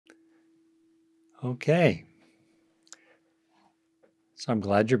Okay, so I'm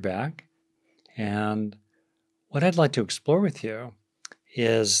glad you're back. And what I'd like to explore with you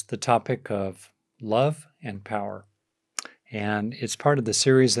is the topic of love and power. And it's part of the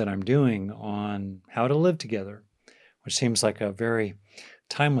series that I'm doing on how to live together, which seems like a very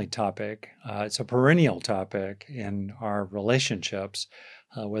timely topic. It's a perennial topic in our relationships,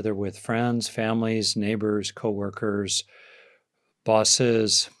 whether with friends, families, neighbors, coworkers,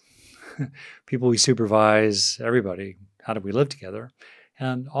 bosses, people we supervise, everybody. How do we live together?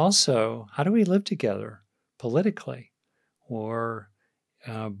 And also, how do we live together politically or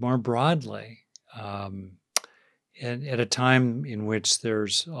more broadly um, at a time in which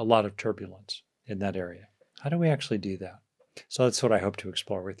there's a lot of turbulence in that area? How do we actually do that? So that's what I hope to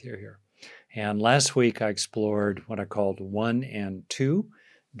explore with you here. And last week I explored what I called 1 and 2,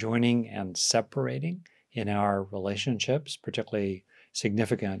 joining and separating in our relationships, particularly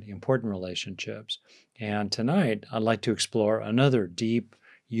significant, important relationships. And tonight I'd like to explore another deep,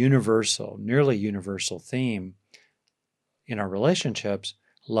 universal, nearly universal theme in our relationships: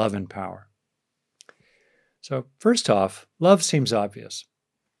 love and power. So, first off, love seems obvious,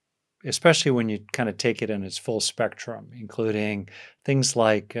 especially when you kind of take it in its full spectrum, including things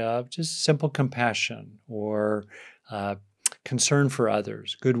like just simple compassion or uh, concern for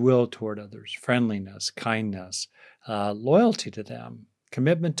others, goodwill toward others, friendliness, kindness, loyalty to them,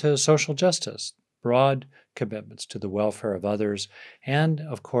 commitment to social justice, broad commitments to the welfare of others, and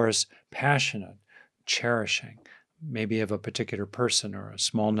of course, passionate, cherishing, maybe of a particular person or a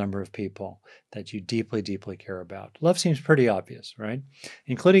small number of people that you deeply, deeply care about. Love seems pretty obvious, right?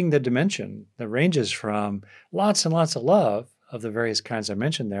 Including the dimension that ranges from lots and lots of love of the various kinds I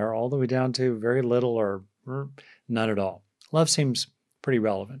mentioned there, all the way down to very little or none at all. Love seems pretty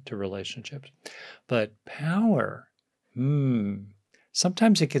relevant to relationships. But power,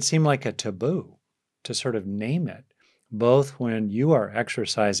 sometimes it could seem like a taboo to sort of name it, both when you are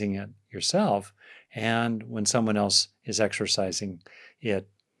exercising it yourself and when someone else is exercising it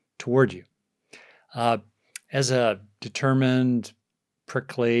toward you. Uh, as a determined,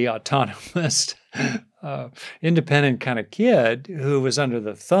 prickly, autonomous, independent kind of kid who was under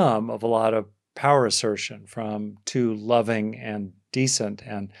the thumb of a lot of power assertion from two loving and decent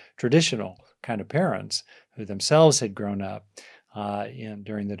and traditional kind of parents who themselves had grown up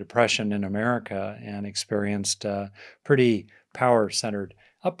during the Depression in America and experienced pretty power-centered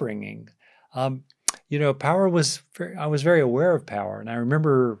upbringing. Um, power I was very aware of power. And I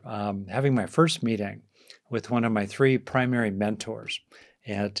remember having my first meeting with one of my three primary mentors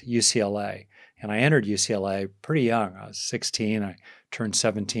at UCLA. And I entered UCLA pretty young. I was 16. I turned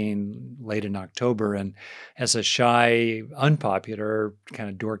 17 late in October. And as a shy, unpopular, kind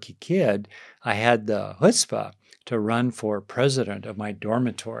of dorky kid, I had the chutzpah to run for president of my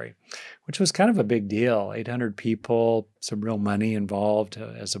dormitory, which was kind of a big deal. 800 people, some real money involved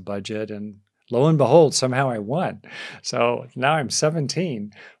as a budget. And lo and behold, somehow I won. So now I'm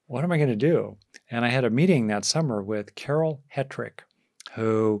 17. What am I going to do? And I had a meeting that summer with Carol Hetrick,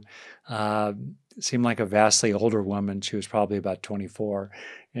 who seemed like a vastly older woman. She was probably about 24.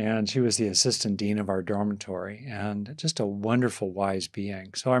 And she was the assistant dean of our dormitory and just a wonderful, wise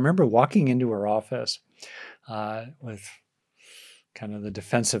being. So I remember walking into her office with kind of the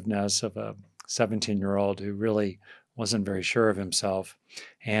defensiveness of a 17-year-old who really wasn't very sure of himself.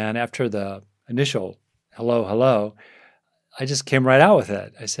 And after the initial hello, hello, I just came right out with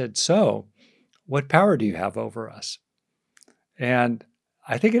it. I said, "So, what power do you have over us?" And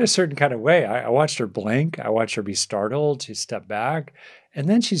I think in a certain kind of way, I watched her blink. I watched her be startled. She stepped back and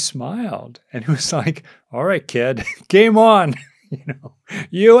then she smiled and it was like, "All right, kid, game on."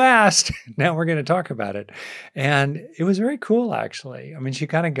 You asked, now we're going to talk about it. And it was very cool, actually. I mean, she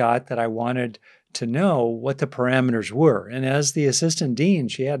kind of got that I wanted to know what the parameters were. And as the assistant dean,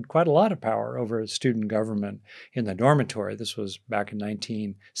 she had quite a lot of power over student government in the dormitory. This was back in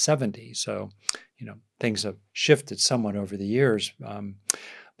 1970. So, things have shifted somewhat over the years.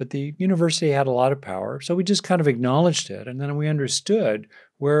 But the university had a lot of power. So we just kind of acknowledged it. And then we understood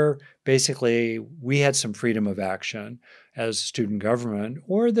where basically we had some freedom of action as student government,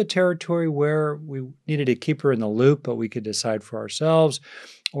 or the territory where we needed to keep her in the loop, but we could decide for ourselves,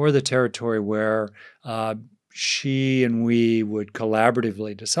 or the territory where she and we would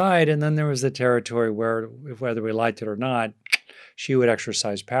collaboratively decide. And then there was the territory where, whether we liked it or not, she would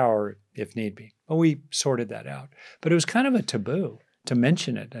exercise power if need be. But we sorted that out. But it was kind of a taboo to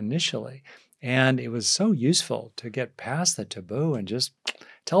mention it initially. And it was so useful to get past the taboo and just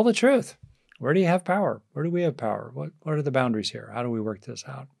tell the truth. Where do you have power? Where do we have power? What are the boundaries here? How do we work this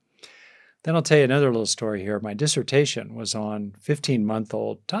out? Then I'll tell you another little story here. My dissertation was on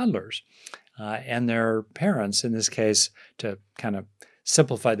 15-month-old toddlers. and their parents, in this case, to kind of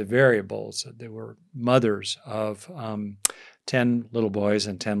simplify the variables, they were mothers of 10 little boys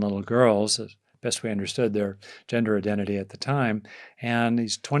and 10 little girls, as best we understood their gender identity at the time. And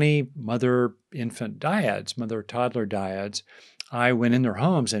these 20 mother-infant dyads, mother-toddler dyads, I went in their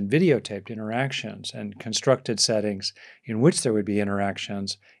homes and videotaped interactions and constructed settings in which there would be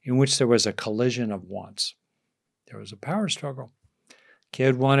interactions in which there was a collision of wants. There was a power struggle.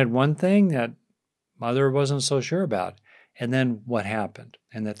 Kid wanted one thing that mother wasn't so sure about. And then what happened?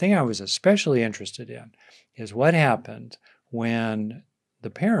 And the thing I was especially interested in is what happened when the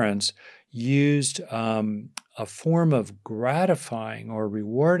parents used a form of gratifying or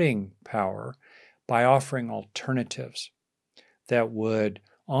rewarding power by offering alternatives that would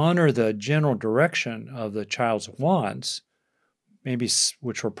honor the general direction of the child's wants, maybe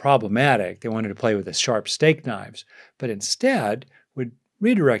which were problematic. They wanted to play with the sharp steak knives, but instead would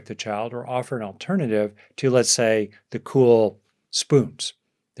redirect the child or offer an alternative to, let's say, the cool spoons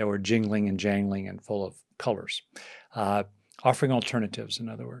that were jingling and jangling and full of colors. Offering alternatives, in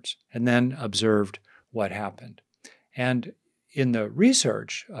other words, and then observed what happened. And in the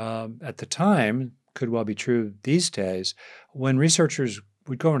research at the time, could well be true these days, when researchers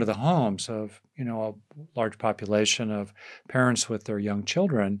would go into the homes of, a large population of parents with their young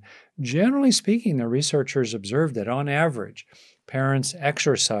children, generally speaking, the researchers observed that on average, parents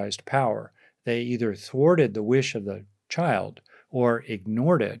exercised power. They either thwarted the wish of the child or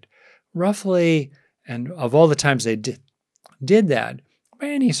ignored it. Roughly, and of all the times they did that, by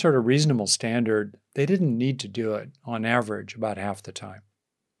any sort of reasonable standard, they didn't need to do it on average about half the time.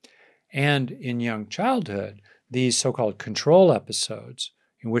 And in young childhood, these so-called control episodes,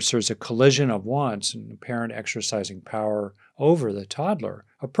 in which there's a collision of wants and the parent exercising power over the toddler,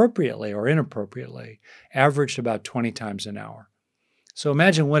 appropriately or inappropriately, averaged about 20 times an hour. So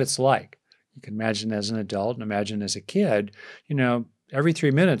imagine what it's like. You can imagine as an adult and imagine as a kid, every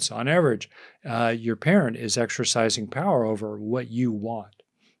 3 minutes on average, your parent is exercising power over what you want.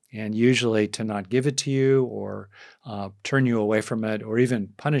 And usually to not give it to you or turn you away from it or even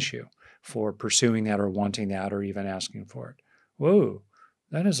punish you for pursuing that or wanting that or even asking for it. Whoa,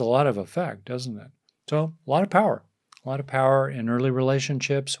 that has a lot of effect, doesn't it? So a lot of power in early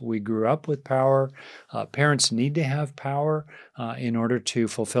relationships. We grew up with power. Parents need to have power in order to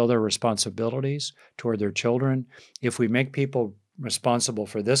fulfill their responsibilities toward their children. If we make people responsible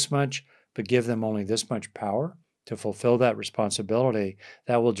for this much, but give them only this much power to fulfill that responsibility,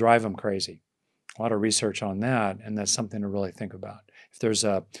 that will drive them crazy. A lot of research on that, and that's something to really think about. If there's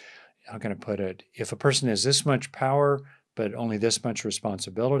how can I put it? If a person has this much power, but only this much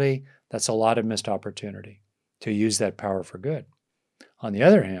responsibility, that's a lot of missed opportunity to use that power for good. On the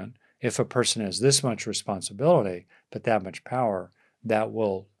other hand, if a person has this much responsibility, but that much power, that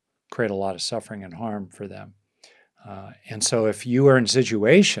will create a lot of suffering and harm for them. And so if you are in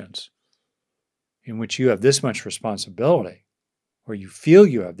situations in which you have this much responsibility, or you feel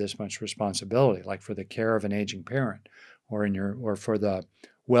you have this much responsibility, like for the care of an aging parent, or for the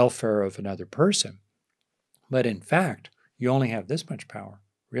welfare of another person, but in fact, you only have this much power,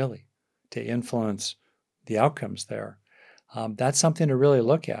 really, to influence the outcomes there. That's something to really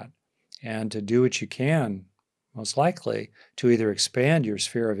look at and to do what you can, most likely, to either expand your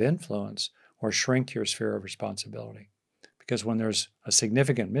sphere of influence or shrink your sphere of responsibility. Because when there's a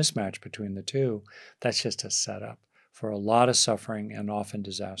significant mismatch between the two, that's just a setup for a lot of suffering and often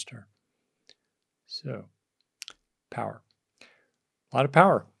disaster. So, power. A lot of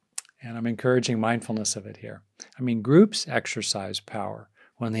power. And I'm encouraging mindfulness of it here. Groups exercise power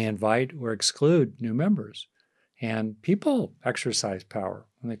when they invite or exclude new members. And people exercise power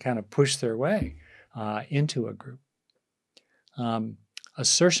when they kind of push their way into a group.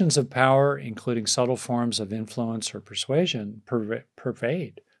 Assertions of power, including subtle forms of influence or persuasion,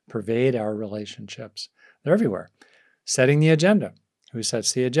 pervade our relationships. They're everywhere. Setting the agenda. Who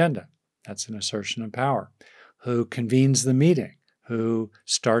sets the agenda? That's an assertion of power. Who convenes the meeting? Who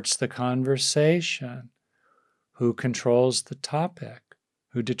starts the conversation? Who controls the topic?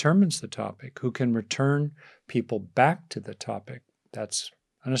 Who determines the topic? Who can return people back to the topic? That's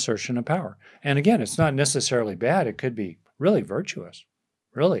an assertion of power. And again, it's not necessarily bad. It could be really virtuous,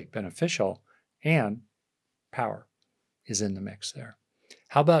 really beneficial, and power is in the mix there.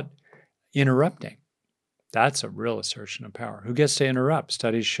 How about interrupting? That's a real assertion of power. Who gets to interrupt?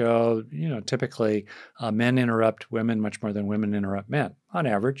 Studies show, typically men interrupt women much more than women interrupt men. On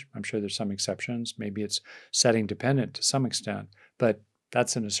average, I'm sure there's some exceptions. Maybe it's setting dependent to some extent, but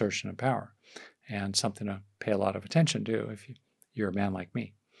that's an assertion of power and something to pay a lot of attention to if you're a man like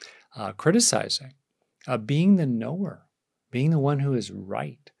me. Criticizing, being the knower, being the one who is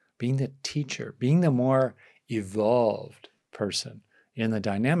right, being the teacher, being the more evolved person in the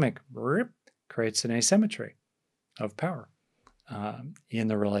dynamic creates an asymmetry of power in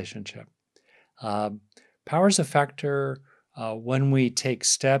the relationship. Power is a factor when we take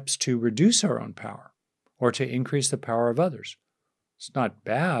steps to reduce our own power or to increase the power of others. It's not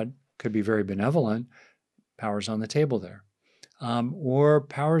bad, could be very benevolent. Power's on the table there. Or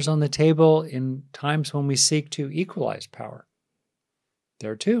power's on the table in times when we seek to equalize power.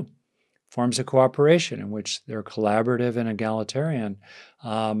 There too. Forms of cooperation in which they're collaborative and egalitarian.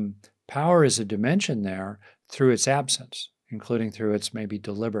 Power is a dimension there through its absence, including through its maybe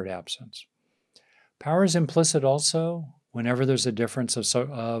deliberate absence. Power is implicit also whenever there's a difference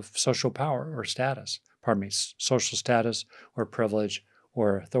of social power or status, social status or privilege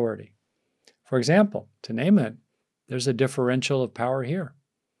or authority. For example, to name it, there's a differential of power here.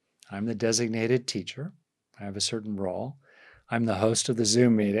 I'm the designated teacher. I have a certain role. I'm the host of the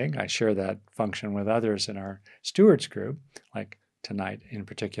Zoom meeting. I share that function with others in our stewards group, like tonight in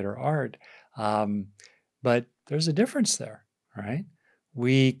particular, Art. But there's a difference there, right?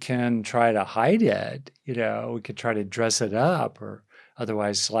 We can try to hide it, we could try to dress it up or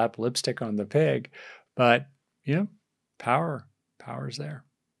otherwise slap lipstick on the pig. But, power's there.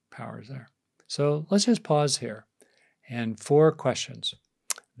 Power's there. So let's just pause here. And 4 questions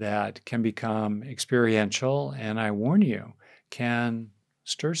that can become experiential, and I warn you, can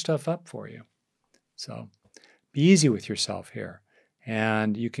stir stuff up for you. So be easy with yourself here.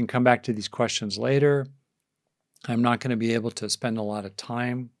 And you can come back to these questions later. I'm not going to be able to spend a lot of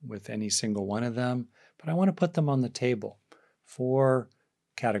time with any single one of them, but I want to put them on the table. 4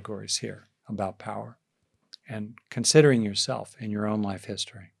 categories here about power and considering yourself in your own life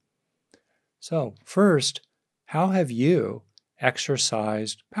history. So first, how have you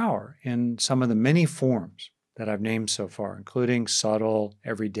exercised power in some of the many forms that I've named so far, including subtle,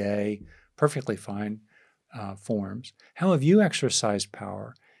 everyday, perfectly fine forms? How have you exercised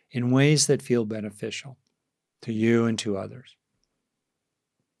power in ways that feel beneficial to you and to others?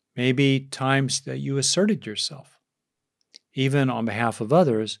 Maybe times that you asserted yourself, even on behalf of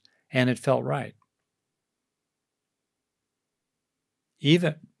others, and it felt right.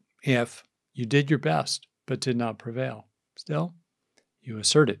 Even if you did your best but did not prevail, still, you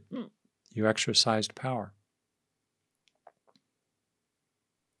asserted, you exercised power.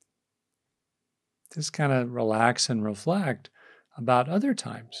 Just kind of relax and reflect about other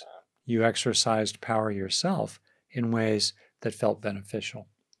times you exercised power yourself in ways that felt beneficial,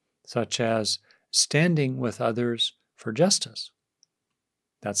 such as standing with others for justice.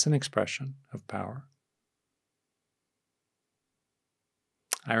 That's an expression of power.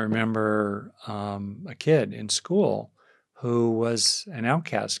 I remember a kid in school who was an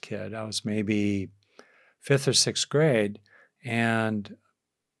outcast kid. I was maybe 5th or 6th grade, and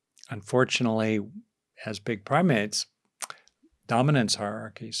unfortunately, as big primates, dominance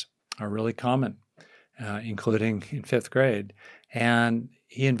hierarchies are really common, including in 5th grade. And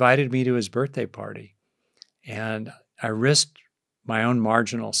he invited me to his birthday party. And I risked my own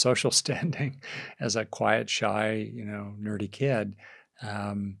marginal social standing as a quiet, shy, nerdy kid.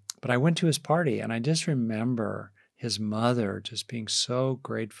 But I went to his party, and I just remember his mother just being so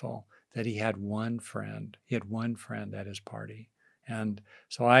grateful that he had one friend. He had one friend at his party. And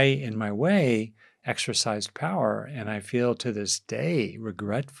so I, in my way, exercised power, and I feel to this day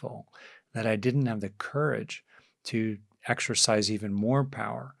regretful that I didn't have the courage to exercise even more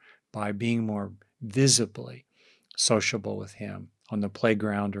power by being more visibly sociable with him on the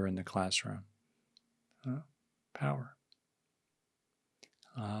playground or in the classroom. Power.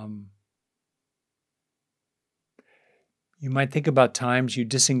 You might think about times you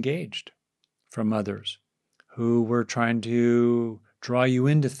disengaged from others who were trying to draw you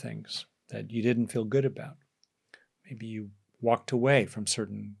into things that you didn't feel good about. Maybe you walked away from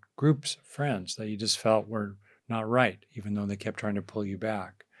certain groups of friends that you just felt were not right, even though they kept trying to pull you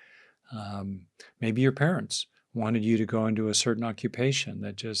back. Maybe your parents wanted you to go into a certain occupation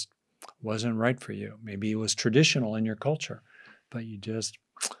that just wasn't right for you. Maybe it was traditional in your culture, but you just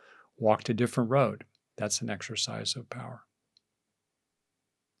walked a different road. That's an exercise of power.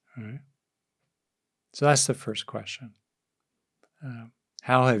 All right. So that's the first question.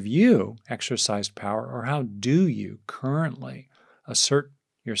 How have you exercised power, or how do you currently assert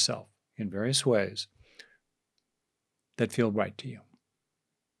yourself in various ways that feel right to you?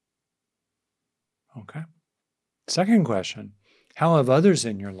 Okay. Second question, how have others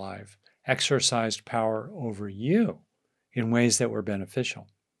in your life exercised power over you in ways that were beneficial?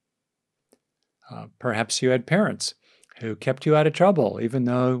 Perhaps you had parents who kept you out of trouble, even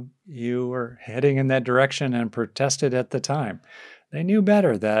though you were heading in that direction and protested at the time. They knew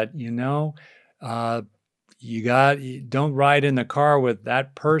better that, uh, don't ride in the car with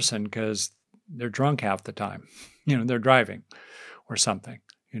that person because they're drunk half the time. They're driving or something,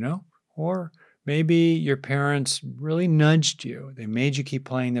 you know? Or maybe your parents really nudged you. They made you keep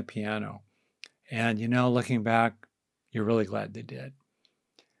playing the piano. And, looking back, you're really glad they did.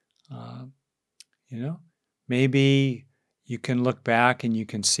 Uh, you know, maybe you can look back and you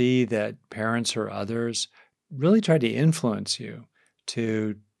can see that parents or others really tried to influence you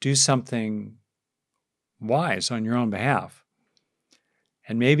to do something wise on your own behalf.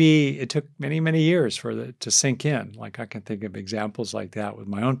 And maybe it took many, many years for it to sink in. Like I can think of examples like that with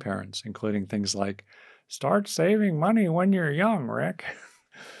my own parents, including things like, start saving money when you're young, Rick.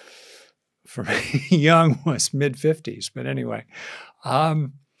 For me, young was mid-50s, but anyway.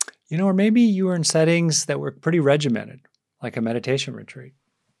 Or maybe you were in settings that were pretty regimented, like a meditation retreat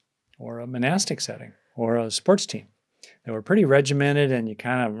or a monastic setting or a sports team. They were pretty regimented and you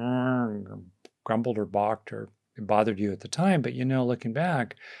kind of grumbled or balked or it bothered you at the time. But, looking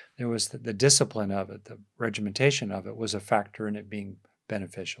back, there was the discipline of it, the regimentation of it was a factor in it being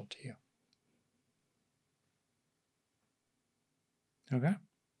beneficial to you. Okay.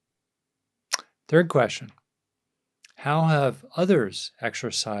 Third question. How have others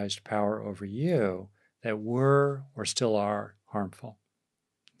exercised power over you that were or still are harmful?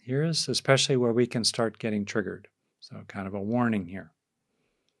 Here's especially where we can start getting triggered. So kind of a warning here.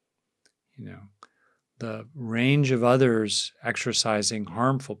 The range of others exercising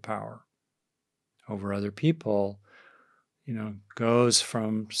harmful power over other people, goes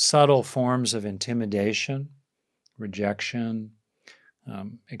from subtle forms of intimidation, rejection,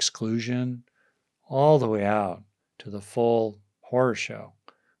 exclusion, all the way out to the full horror show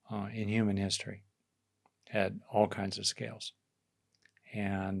in human history at all kinds of scales.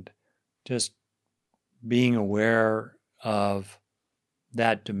 And just being aware of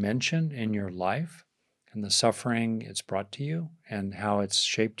that dimension in your life and the suffering it's brought to you and how it's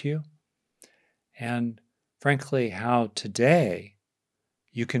shaped you. And frankly, how today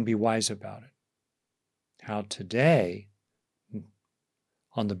you can be wise about it. How today,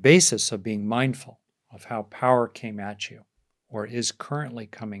 on the basis of being mindful of how power came at you or is currently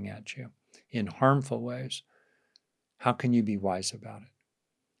coming at you in harmful ways, how can you be wise about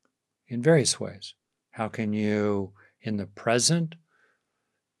it? In various ways. How can you, in the present,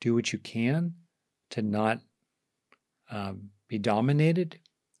 do what you can to not be dominated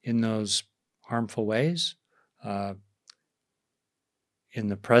in those harmful ways? In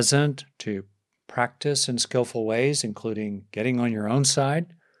the present, to practice in skillful ways, including getting on your own side,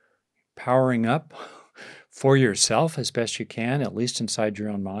 powering up for yourself as best you can, at least inside your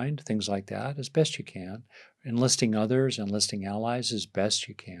own mind, things like that, as best you can, enlisting others, enlisting allies as best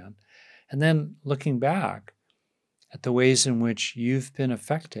you can, and then looking back at the ways in which you've been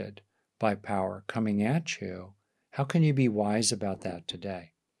affected by power coming at you. How can you be wise about that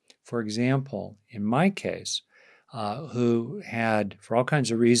today? For example, in my case, who had, for all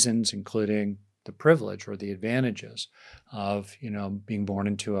kinds of reasons, including the privilege or the advantages of, being born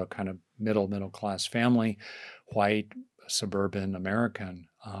into a kind of middle class family, white, suburban American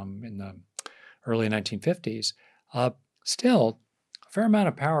in the early 1950s, still a fair amount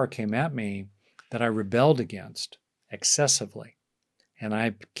of power came at me that I rebelled against excessively. And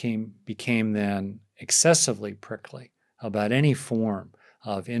I became then excessively prickly about any form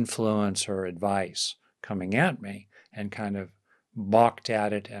of influence or advice coming at me and kind of balked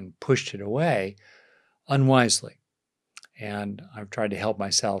at it and pushed it away unwisely. And I've tried to help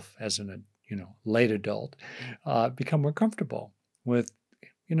myself as an late adult become more comfortable with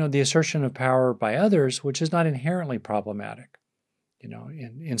the assertion of power by others, which is not inherently problematic.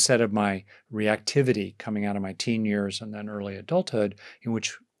 Instead of my reactivity coming out of my teen years and then early adulthood, in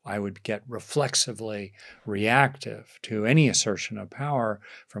which I would get reflexively reactive to any assertion of power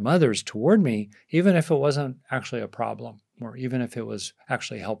from others toward me, even if it wasn't actually a problem or even if it was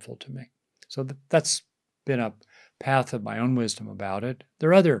actually helpful to me. So that's been a path of my own wisdom about it. There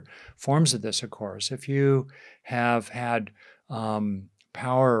are other forms of this, of course. If you have had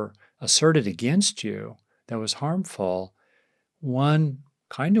power asserted against you that was harmful, one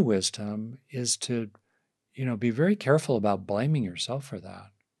kind of wisdom is to, be very careful about blaming yourself for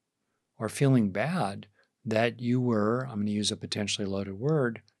that or feeling bad that you were, I'm going to use a potentially loaded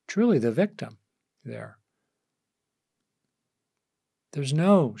word, truly the victim there. There's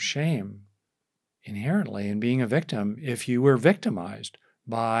no shame inherently in being a victim if you were victimized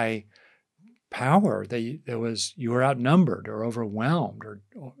by power that you were outnumbered or overwhelmed or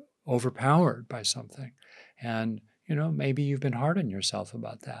overpowered by something. And maybe you've been hard on yourself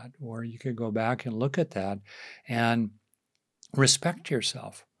about that, or you could go back and look at that and respect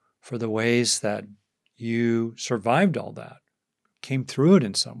yourself for the ways that you survived all that, came through it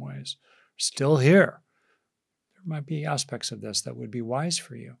in some ways, still here. There might be aspects of this that would be wise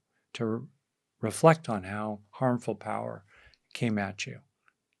for you to reflect on how harmful power came at you.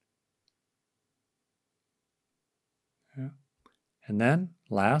 Yeah. And then,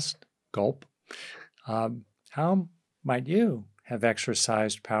 last, gulp, how might you have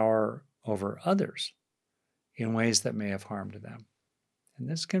exercised power over others in ways that may have harmed them? And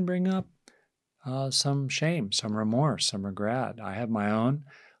this can bring up some shame, some remorse, some regret. I have my own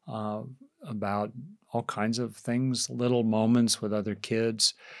about all kinds of things, little moments with other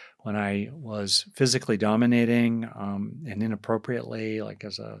kids when I was physically dominating and inappropriately, like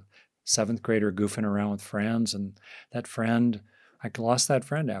as a seventh grader goofing around with friends. And that friend, I lost that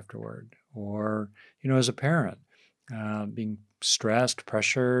friend afterward. Or, as a parent, being stressed,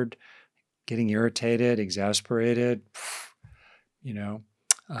 pressured, getting irritated, exasperated,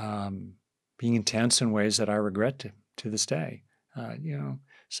 being intense in ways that I regret to this day.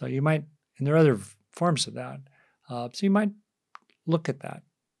 So you might, and there are other forms of that. So you might look at that.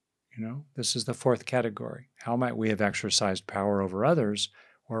 This is the fourth category. How might we have exercised power over others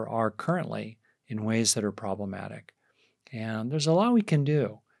or are currently in ways that are problematic? And there's a lot we can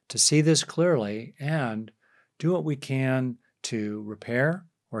do to see this clearly and do what we can to repair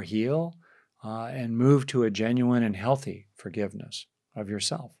or heal and move to a genuine and healthy forgiveness of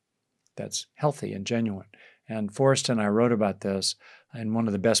yourself. That's healthy and genuine. And Forrest and I wrote about this in one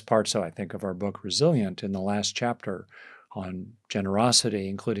of the best parts, I think, of our book, Resilient, in the last chapter on generosity,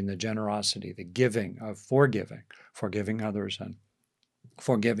 including the generosity, the giving of forgiving others and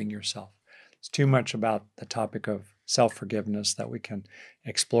forgiving yourself. It's too much about the topic of self-forgiveness that we can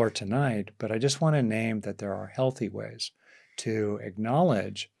explore tonight, but I just want to name that there are healthy ways to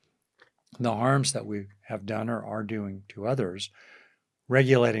acknowledge the harms that we have done or are doing to others,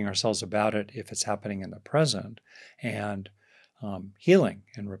 regulating ourselves about it if it's happening in the present, and healing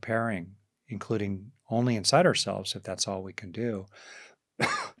and repairing, including only inside ourselves, if that's all we can do,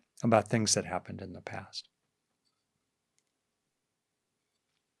 about things that happened in the past.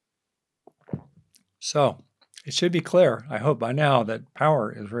 So it should be clear, I hope by now, that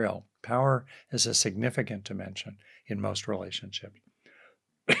power is real. Power is a significant dimension in most relationships.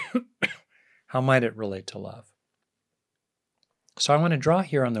 How might it relate to love? So I want to draw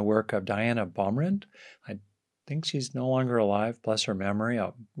here on the work of Diana Baumrind. I think she's no longer alive, bless her memory,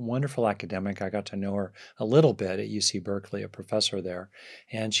 a wonderful academic. I got to know her a little bit at UC Berkeley, a professor there.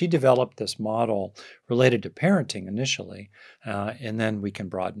 And she developed this model related to parenting initially, and then we can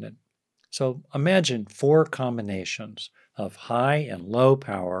broaden it. So imagine 4 combinations of high and low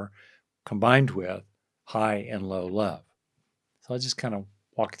power combined with high and low love. So I'll just kind of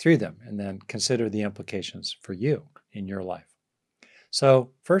walk through them and then consider the implications for you in your life.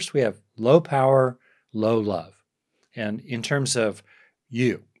 So first we have low power, low love. And in terms of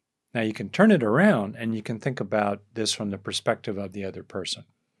you, now you can turn it around and you can think about this from the perspective of the other person.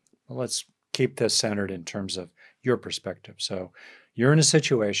 Well, let's keep this centered in terms of your perspective. So you're in a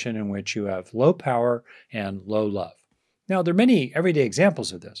situation in which you have low power and low love. Now, there are many everyday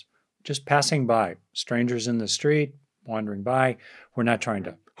examples of this. Just passing by, strangers in the street, wandering by. We're not trying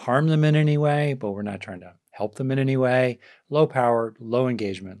to harm them in any way, but we're not trying to help them in any way. Low power, low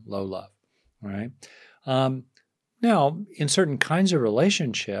engagement, low love. All right. Now, in certain kinds of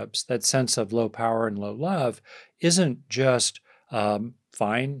relationships, that sense of low power and low love isn't just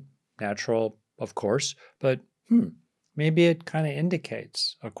fine, natural, of course, but maybe it kind of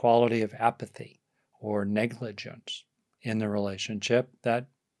indicates a quality of apathy or negligence in the relationship that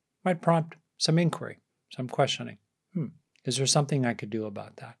might prompt some inquiry, some questioning. Is there something I could do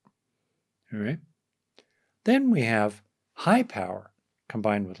about that? All right. Then we have high power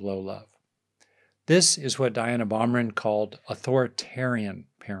combined with low love. This is what Diana Baumrind called authoritarian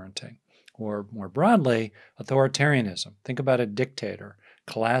parenting, or more broadly, authoritarianism. Think about a dictator,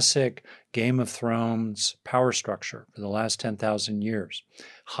 classic Game of Thrones power structure for the last 10,000 years,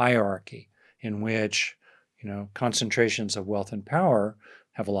 hierarchy in which, concentrations of wealth and power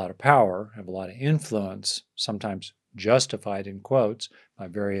have a lot of power, have a lot of influence, sometimes justified in quotes by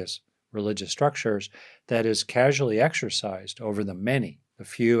various religious structures, that is casually exercised over the many, the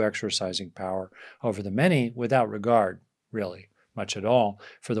few exercising power over the many without regard, really, much at all,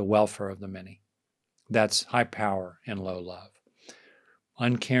 for the welfare of the many. That's high power and low love.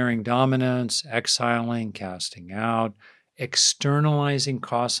 Uncaring dominance, exiling, casting out, externalizing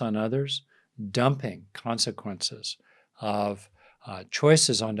costs on others, dumping consequences of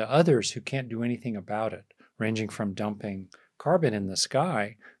choices onto others who can't do anything about it, ranging from dumping carbon in the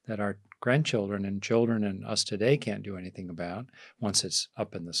sky that our grandchildren and children and us today can't do anything about once it's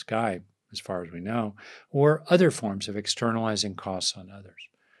up in the sky, as far as we know, or other forms of externalizing costs on others.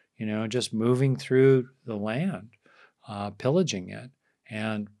 Just moving through the land, pillaging it,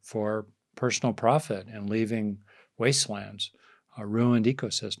 and for personal profit and leaving wastelands, ruined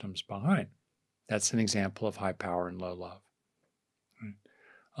ecosystems behind. That's an example of high power and low love.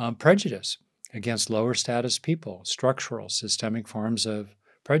 Prejudice against lower status people, structural, systemic forms of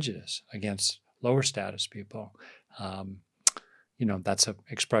prejudice against lower status people. That's an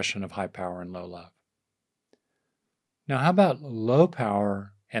expression of high power and low love. Now, how about low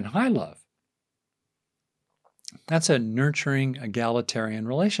power and high love? That's a nurturing, egalitarian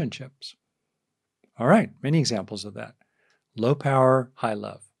relationships. All right, many examples of that. Low power, high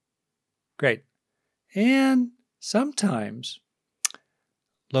love. Great. And sometimes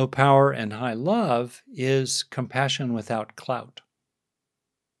low power and high love is compassion without clout.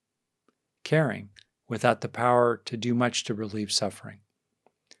 Caring without the power to do much to relieve suffering.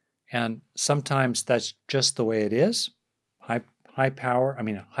 And sometimes that's just the way it is.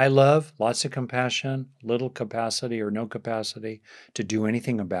 High love, lots of compassion, little capacity or no capacity to do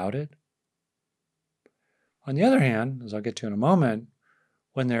anything about it. On the other hand, as I'll get to in a moment,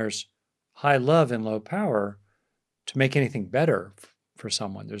 when there's high love and low power, to make anything better for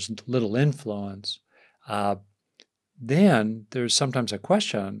someone, there's little influence, then there's sometimes a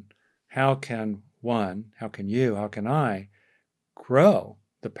question, how can I grow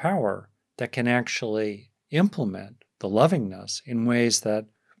the power that can actually implement the lovingness in ways that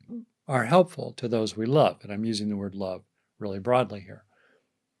are helpful to those we love? And I'm using the word love really broadly here.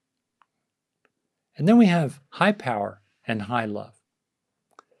 And then we have high power and high love.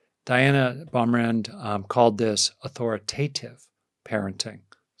 Diana Baumrind called this authoritative parenting.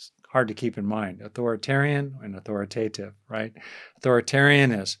 It's hard to keep in mind. Authoritarian and authoritative, right?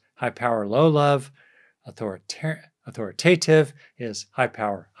 Authoritarian is high power, low love. Authoritative is high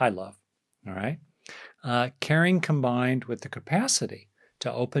power, high love. All right? Caring combined with the capacity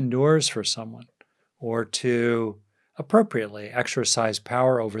to open doors for someone or to appropriately exercise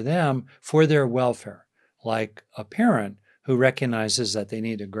power over them for their welfare, like a parent who recognizes that they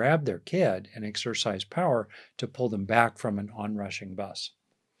need to grab their kid and exercise power to pull them back from an onrushing bus,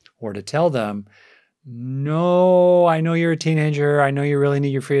 or to tell them, no, I know you're a teenager. I know you really need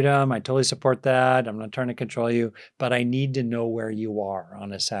your freedom. I totally support that. I'm not trying to control you, but I need to know where you are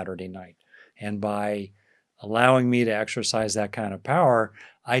on a Saturday night. And by allowing me to exercise that kind of power,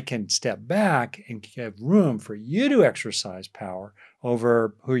 I can step back and give room for you to exercise power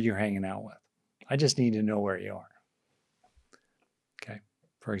over who you're hanging out with. I just need to know where you are. Okay,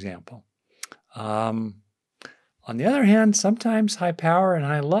 for example. On the other hand, sometimes high power and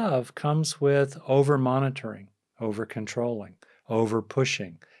high love comes with over-monitoring, over-controlling,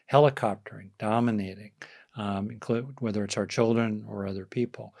 over-pushing, helicoptering, dominating, whether it's our children or other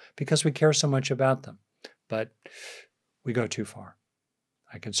people, because we care so much about them. But we go too far.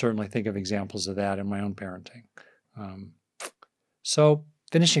 I can certainly think of examples of that in my own parenting. So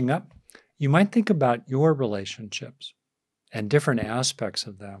finishing up, you might think about your relationships and different aspects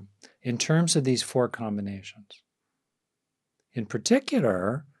of them in terms of these four combinations. In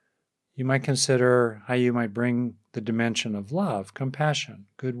particular, you might consider how you might bring the dimension of love, compassion,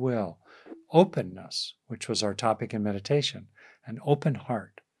 goodwill, openness, which was our topic in meditation, an open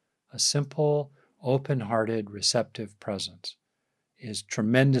heart, a simple, open-hearted, receptive presence is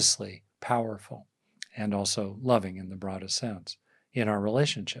tremendously powerful and also loving in the broadest sense in our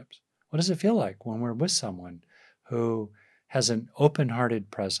relationships. What does it feel like when we're with someone who has an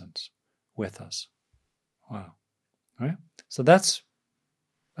open-hearted presence with us? Wow. All right? So that's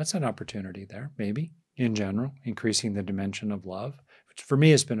an opportunity there, maybe, in general, increasing the dimension of love, which for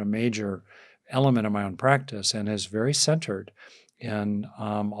me has been a major element of my own practice and is very centered in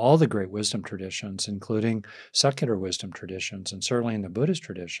all the great wisdom traditions, including secular wisdom traditions, and certainly in the Buddhist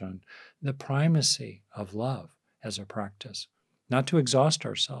tradition, the primacy of love as a practice, not to exhaust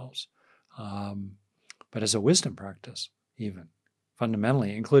ourselves, but as a wisdom practice, even,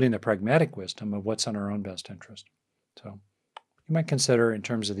 fundamentally, including the pragmatic wisdom of what's in our own best interest. So you might consider, in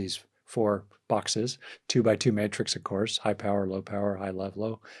terms of these four boxes, 2x2 matrix, of course, high power, high love,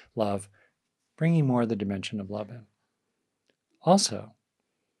 low love, bringing more of the dimension of love in. Also,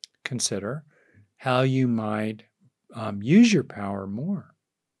 consider how you might use your power more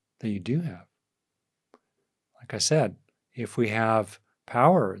than you do have. Like I said, if we have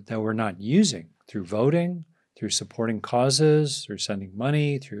power that we're not using through voting, through supporting causes, through sending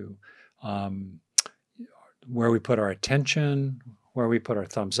money, through where we put our attention, where we put our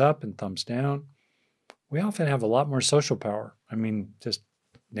thumbs up and thumbs down, we often have a lot more social power. I mean, just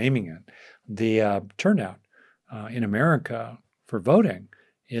naming it. The turnout in America for voting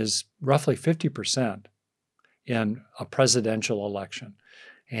is roughly 50% in a presidential election,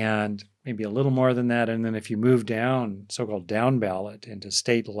 and maybe a little more than that. And then if you move down, so-called down ballot, into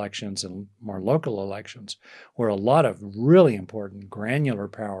state elections and more local elections, where a lot of really important granular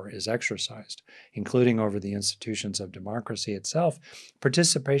power is exercised, including over the institutions of democracy itself,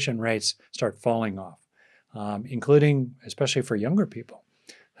 participation rates start falling off, including, especially for younger people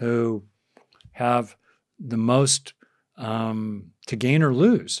who have the most to gain or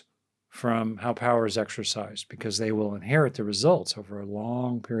lose from how power is exercised, because they will inherit the results over a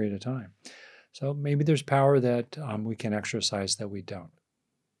long period of time. So maybe there's power that we can exercise that we don't.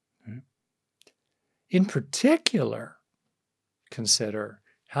 Right? In particular, consider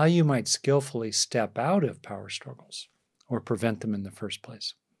how you might skillfully step out of power struggles or prevent them in the first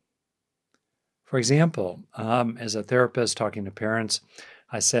place. For example, as a therapist talking to parents,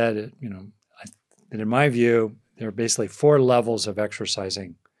 I said, that in my view, there are basically 4 levels of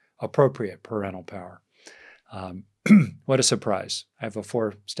exercising appropriate parental power. What a surprise. I have a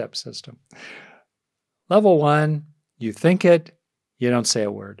 4-step system. Level 1, you think it, you don't say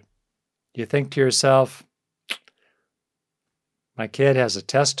a word. You think to yourself, my kid has a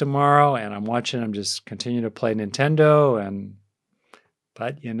test tomorrow and I'm watching him just continue to play Nintendo,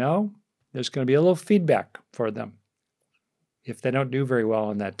 but there's going to be a little feedback for them if they don't do very well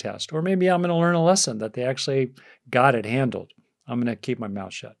on that test. Or maybe I'm going to learn a lesson that they actually got it handled. I'm going to keep my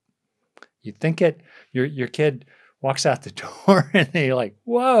mouth shut. You think it, your kid walks out the door and they're like,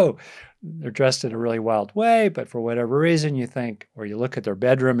 whoa, they're dressed in a really wild way, but for whatever reason you think, or you look at their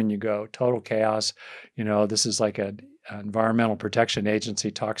bedroom and you go, total chaos. This is like an Environmental Protection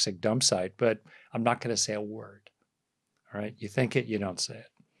Agency toxic dump site, but I'm not going to say a word. All right. You think it, you don't say it.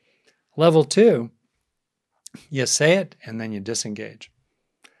 Level 2, you say it and then you disengage.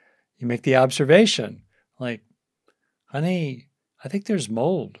 You make the observation like, honey, I think there's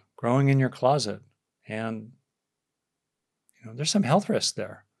mold growing in your closet, and there's some health risk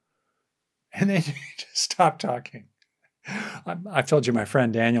there. And then you just stop talking. I've told you my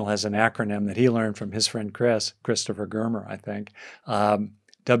friend Daniel has an acronym that he learned from his friend Christopher Germer, I think.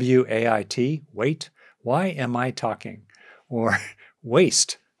 WAIT, wait, why am I talking? Or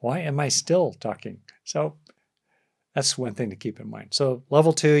waste, why am I still talking? So that's one thing to keep in mind. So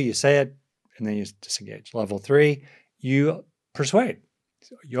level 2, you say it and then you disengage. Level 3, you persuade.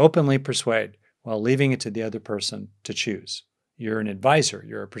 You openly persuade while leaving it to the other person to choose. You're an advisor,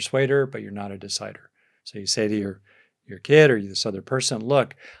 you're a persuader, but you're not a decider. So you say to your kid or this other person,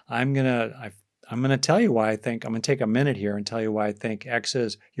 look, I'm gonna tell you why I think, I'm gonna take a minute here and tell you why I think X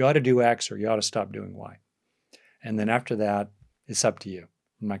is, you ought to do X or you ought to stop doing Y. And then after that, it's up to you.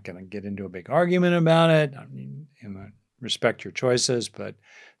 I'm not gonna get into a big argument about it. I mean, respect your choices, but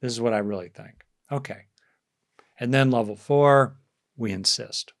this is what I really think. Okay. And then level 4, we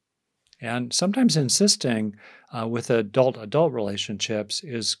insist. And sometimes insisting with adult relationships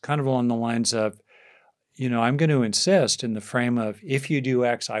is kind of along the lines of, I'm going to insist in the frame of, if you do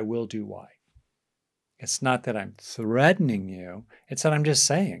X, I will do Y. It's not that I'm threatening you. It's that I'm just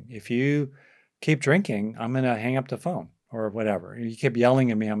saying, if you keep drinking, I'm going to hang up the phone or whatever. If you keep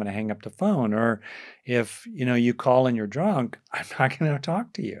yelling at me, I'm going to hang up the phone. Or if, you call and you're drunk, I'm not going to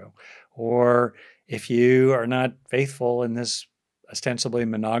talk to you. Or if you are not faithful in this ostensibly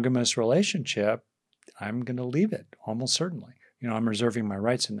monogamous relationship, I'm going to leave it almost certainly. I'm reserving my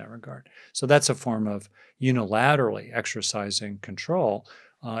rights in that regard. So that's a form of unilaterally exercising control,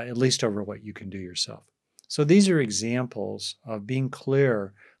 at least over what you can do yourself. So these are examples of being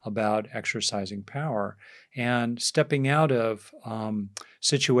clear about exercising power and stepping out of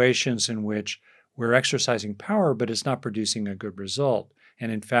situations in which we're exercising power, but it's not producing a good result.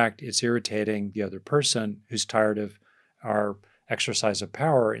 And in fact, it's irritating the other person who's tired of our exercise of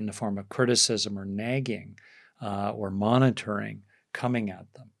power in the form of criticism or nagging or monitoring coming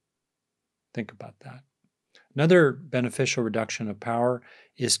at them. Think about that. Another beneficial reduction of power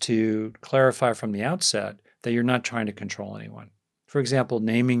is to clarify from the outset that you're not trying to control anyone. For example,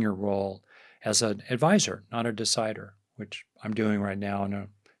 naming your role as an advisor, not a decider, which I'm doing right now in a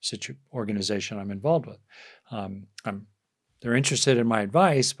organization I'm involved with. They're interested in my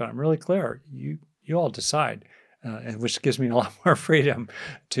advice, but I'm really clear. You all decide, which gives me a lot more freedom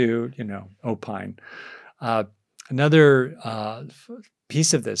to, opine. Another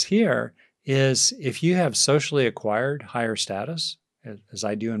piece of this here is if you have socially acquired higher status, as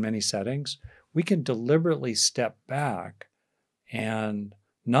I do in many settings, we can deliberately step back and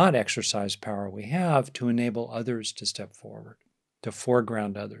not exercise power we have to enable others to step forward, to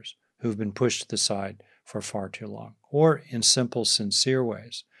foreground others who've been pushed to the side for far too long. Or in simple, sincere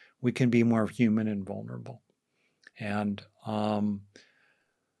ways, we can be more human and vulnerable. And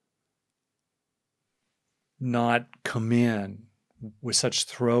not come in with such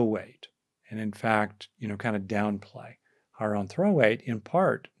throw weight, and in fact, kind of downplay our own throw weight, in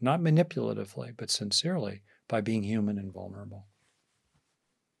part, not manipulatively, but sincerely, by being human and vulnerable.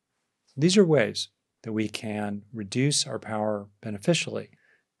 These are ways that we can reduce our power beneficially,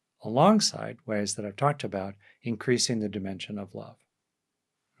 alongside ways that I've talked about, increasing the dimension of love.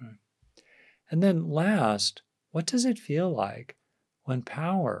 Right. And then last, what does it feel like when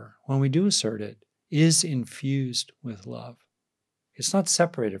power, when we do assert it, is infused with love? It's not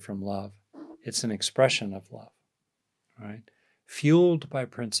separated from love. It's an expression of love, right? Fueled by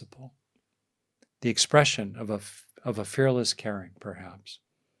principle, the expression of a fearless caring, perhaps.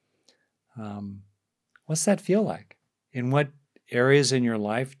 What's that feel like? In what areas in your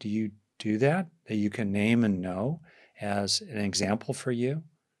life do you do that you can name and know as an example for you?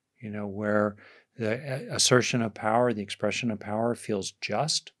 Where the assertion of power, the expression of power feels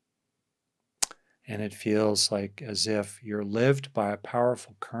just, and it feels like as if you're lived by a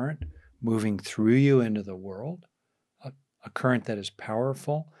powerful current moving through you into the world, a current that is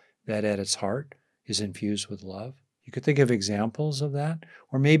powerful, that at its heart is infused with love. You could think of examples of that,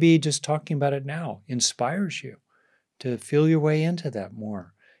 or maybe just talking about it now inspires you to feel your way into that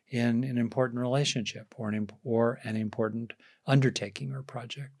more in an important relationship or an important undertaking or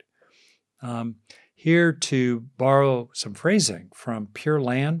project. Here to borrow some phrasing from Pure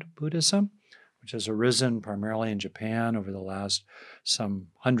Land Buddhism, which has arisen primarily in Japan over the last some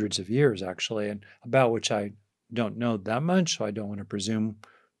hundreds of years, actually, and about which I don't know that much, so I don't want to presume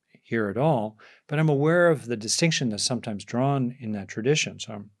here at all. But I'm aware of the distinction that's sometimes drawn in that tradition,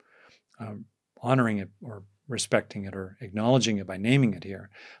 so I'm honoring it or respecting it or acknowledging it by naming it here.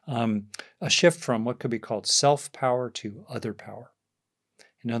 A shift from what could be called self-power to other power.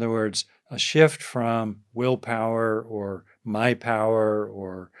 In other words, a shift from willpower or my power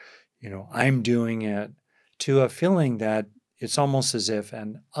or I'm doing it, to a feeling that it's almost as if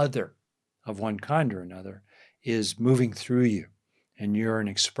an other of one kind or another is moving through you, and you're an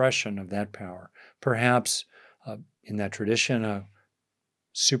expression of that power. Perhaps in that tradition, a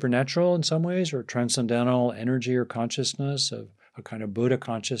supernatural in some ways, or transcendental energy or consciousness of a kind of Buddha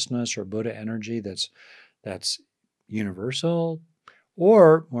consciousness or Buddha energy that's universal,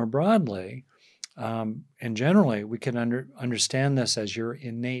 or more broadly, and generally, we can understand this as your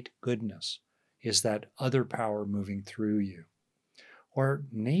innate goodness is that other power moving through you. Or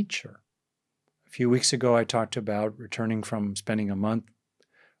nature. A few weeks ago, I talked about returning from spending a month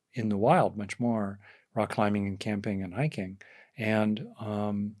in the wild, much more, rock climbing and camping and hiking, and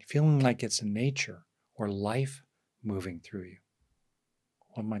feeling like it's nature or life moving through you.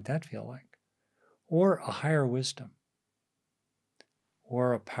 What might that feel like? Or a higher wisdom,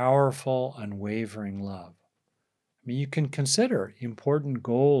 or a powerful, unwavering love. I mean, you can consider important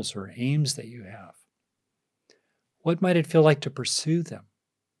goals or aims that you have. What might it feel like to pursue them?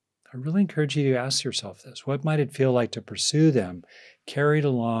 I really encourage you to ask yourself this. What might it feel like to pursue them, carried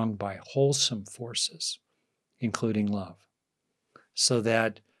along by wholesome forces, including love, so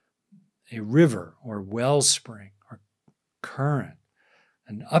that a river or wellspring or current,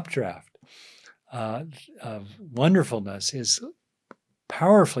 an updraft of wonderfulness is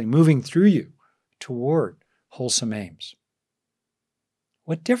powerfully moving through you toward wholesome aims?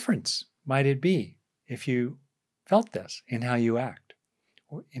 What difference might it be if you felt this in how you act,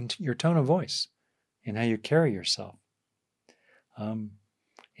 or in your tone of voice, in how you carry yourself,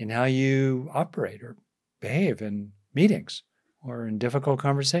 in how you operate or behave in meetings or in difficult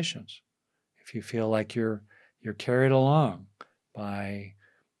conversations? If you feel like you're carried along by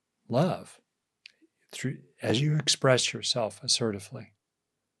love as you express yourself assertively.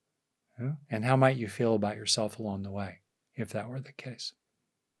 Yeah? And how might you feel about yourself along the way, if that were the case?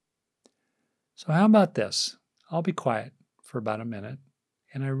 So how about this? I'll be quiet for about a minute,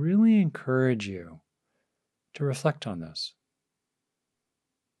 and I really encourage you to reflect on this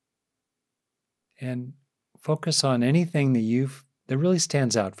and focus on anything that really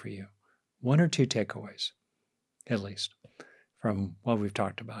stands out for you. One or two takeaways, at least, from what we've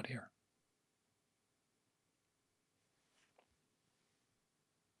talked about here.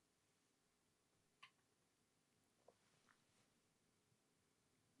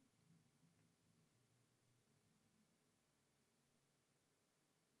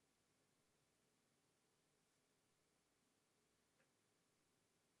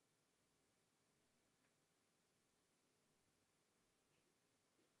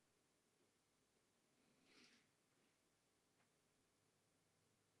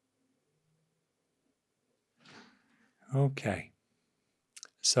 Okay.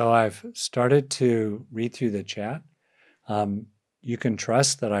 So I've started to read through the chat. You can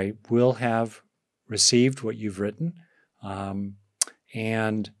trust that I will have received what you've written.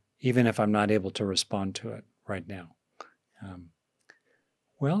 And even if I'm not able to respond to it right now.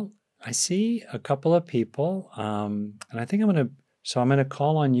 Well, I see a couple of people, and I think I'm going to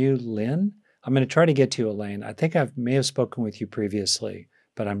call on you, Lynn. I'm going to try to get to you, Elaine. I think I may have spoken with you previously,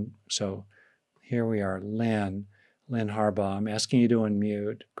 but so here we are, Lynn Harbaugh. I'm asking you to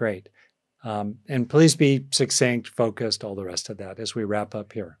unmute. Great. And please be succinct, focused, all the rest of that as we wrap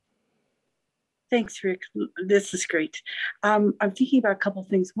up here. Thanks, Rick. This is great. I'm thinking about a couple of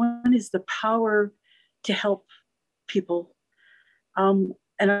things. One is the power to help people. And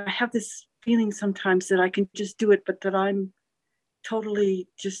I have this feeling sometimes that I can just do it, but that I'm totally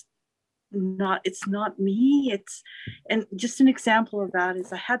just it's not me. And just an example of that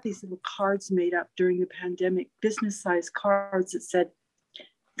is I had these little cards made up during the pandemic, business-sized cards that said,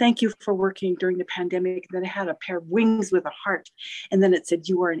 "Thank you for working during the pandemic." And then I had a pair of wings with a heart. And then it said,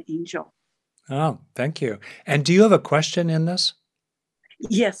 "You are an angel." Oh, thank you. And do you have a question in this?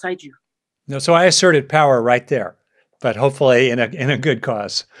 Yes, I do. No, so I asserted power right there, but hopefully in a good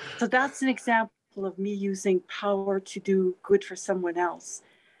cause. So that's an example of me using power to do good for someone else.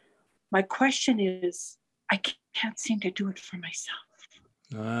 My question is, I can't seem to do it for myself.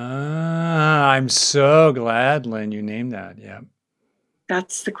 I'm so glad, Lynn, you named that. Yeah.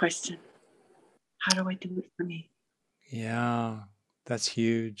 That's the question. How do I do it for me? Yeah, that's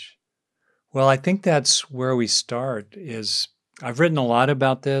huge. Well, I think that's where we start is I've written a lot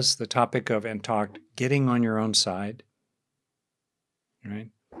about this, the topic of and talked getting on your own side, right?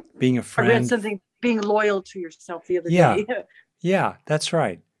 Being a friend. I read something, being loyal to yourself the other day. Yeah, that's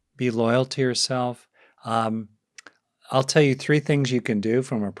right. Be loyal to yourself. I'll tell you 3 things you can do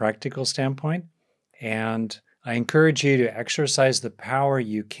from a practical standpoint. And I encourage you to exercise the power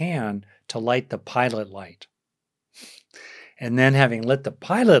you can to light the pilot light. And then having lit the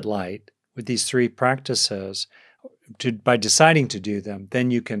pilot light with these 3 practices, by deciding to do them,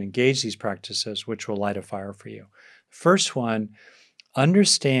 then you can engage these practices, which will light a fire for you. First one,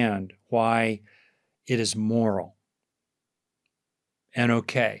 understand why it is moral and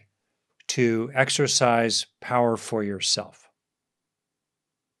okay to exercise power for yourself.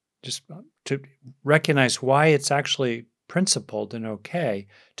 Just to recognize why it's actually principled and okay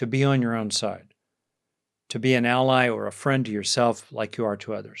to be on your own side, to be an ally or a friend to yourself like you are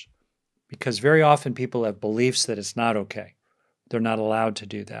to others. Because very often people have beliefs that it's not okay. They're not allowed to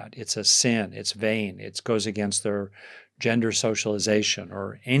do that. It's a sin. It's vain. It goes against their gender socialization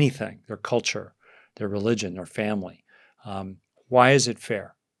or anything, their culture, their religion, their family. Why is it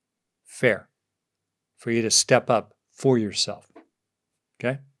fair? Fair for you to step up for yourself.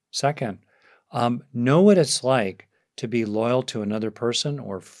 Okay? Second, know what it's like to be loyal to another person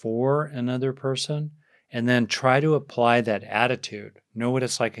or for another person, and then try to apply that attitude. Know what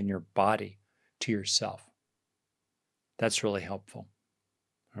it's like in your body to yourself. That's really helpful.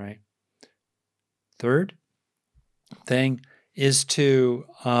 All right. Third thing is to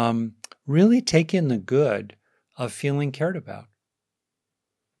really take in the good of feeling cared about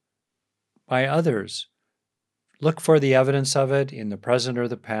by others. Look for the evidence of it in the present or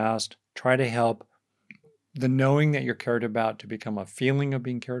the past. Try to help the knowing that you're cared about to become a feeling of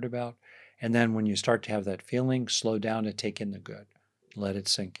being cared about. And then when you start to have that feeling, slow down and take in the good. Let it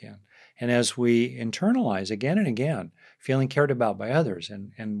sink in. And as we internalize again and again, feeling cared about by others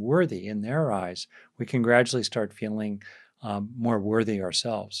and worthy in their eyes, we can gradually start feeling more worthy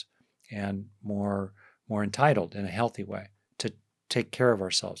ourselves and more entitled in a healthy way to take care of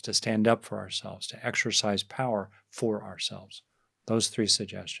ourselves, to stand up for ourselves, to exercise power for ourselves. Those 3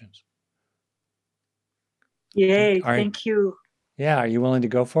 suggestions. Yay, thank you. Yeah, are you willing to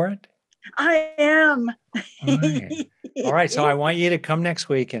go for it? I am. All right. So I want you to come next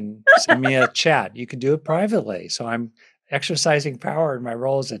week and send me a chat. You can do it privately. So I'm exercising power in my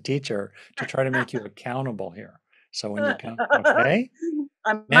role as a teacher to try to make you accountable here. So when you come, okay?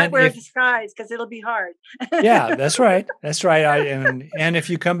 I might wear a disguise because it'll be hard. Yeah, that's right. That's right. And if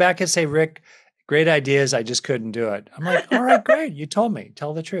you come back and say, Rick, great ideas, I just couldn't do it. I'm like, all right, great. You told me.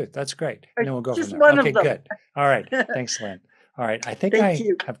 Tell the truth. That's great. And then we'll go from there. Okay, good. All right. Thanks, Lynn. All right. I think I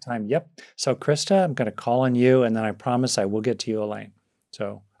have time. Yep. So Krista, I'm going to call on you, and then I promise I will get to you, Elaine.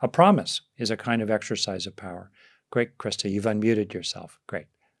 So a promise is a kind of exercise of power. Great, Krista. You've unmuted yourself. Great.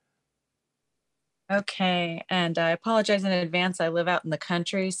 Okay. And I apologize in advance. I live out in the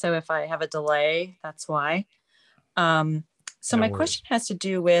country, so if I have a delay, that's why. So my question has to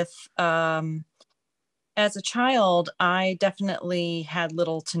do with, as a child, I definitely had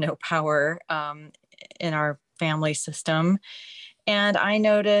little to no power in our family system. And I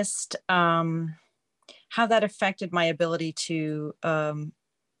noticed how that affected my ability to,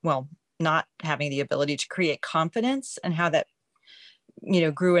 well, not having the ability to create confidence, and how that,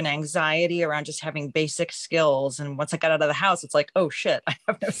 grew an anxiety around just having basic skills. And once I got out of the house, it's like, oh shit, I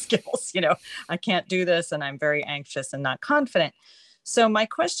have no skills, I can't do this. And I'm very anxious and not confident. So my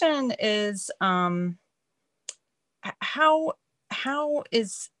question is, how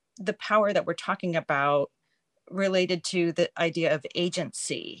is the power that we're talking about related to the idea of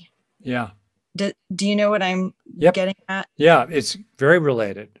agency? Yeah. Do you know what I'm Yep. getting at? Yeah, it's very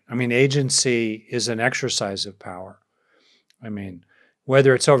related. I mean, agency is an exercise of power. I mean,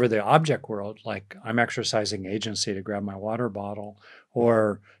 whether it's over the object world, like I'm exercising agency to grab my water bottle,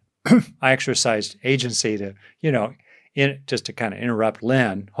 or I exercised agency to, just to kind of interrupt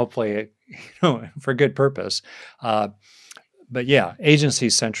Lynn, hopefully, for good purpose. But yeah, agency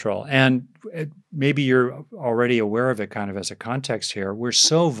is central. And maybe you're already aware of it kind of as a context here. We're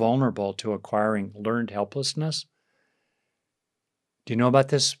so vulnerable to acquiring learned helplessness. Do you know about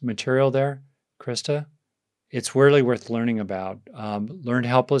this material there, Krista? It's really worth learning about. Learned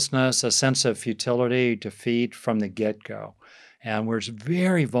helplessness, a sense of futility, defeat from the get-go. And we're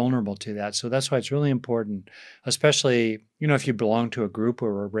very vulnerable to that. So that's why it's really important, especially, if you belong to a group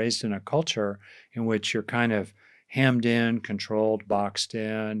or were raised in a culture in which you're kind of hammed in, controlled, boxed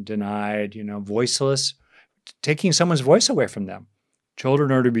in, denied, voiceless, taking someone's voice away from them.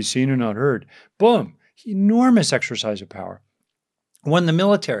 Children are to be seen and not heard. Boom, enormous exercise of power. When the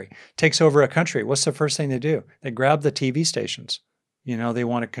military takes over a country, what's the first thing they do? They grab the TV stations. They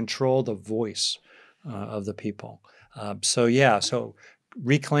want to control the voice of the people. So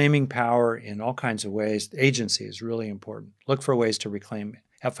reclaiming power in all kinds of ways, agency is really important. Look for ways to reclaim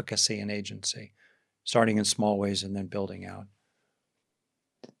efficacy and agency, starting in small ways and then building out.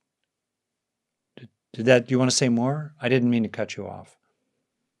 Do you want to say more? I didn't mean to cut you off.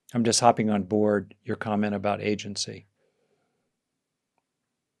 I'm just hopping on board your comment about agency.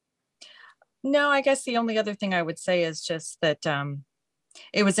 No, I guess the only other thing I would say is just that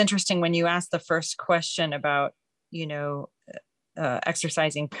it was interesting when you asked the first question about,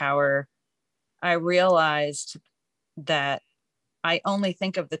 exercising power. I realized that I only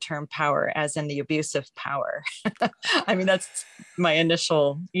think of the term power as in the abuse of power. I mean, that's my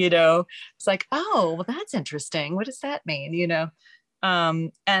initial, it's like, oh, well, that's interesting. What does that mean?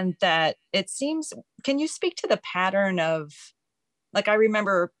 And that it seems, can you speak to the pattern of, like, I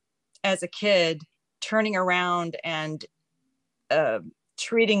remember as a kid turning around and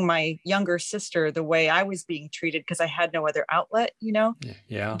treating my younger sister the way I was being treated because I had no other outlet,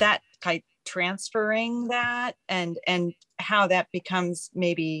 Yeah. That type, transferring that and how that becomes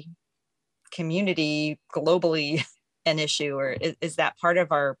maybe community globally an issue, or is that part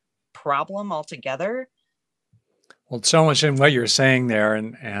of our problem altogether? Well, so much in what you're saying there.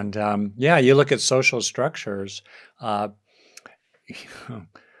 And yeah, you look at social structures,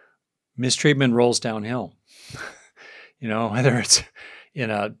 mistreatment rolls downhill. Whether it's in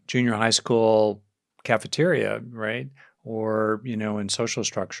a junior high school cafeteria, right? Or, in social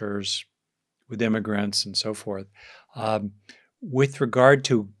structures with immigrants and so forth. With regard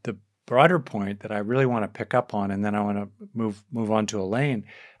to the broader point that I really want to pick up on, and then I want to move on to Elaine,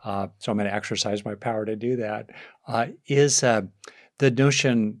 so I'm going to exercise my power to do that, is the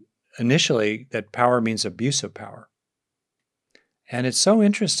notion initially that power means abuse of power. And it's so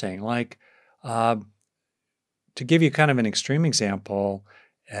interesting, like, to give you kind of an extreme example,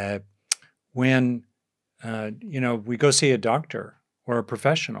 when, we go see a doctor or a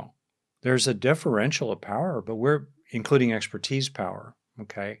professional, there's a differential of power, but we're including expertise power,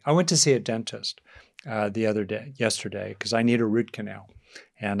 okay? I went to see a dentist yesterday, because I need a root canal.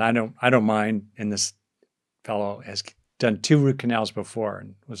 And I don't mind, and this fellow has done 2 root canals before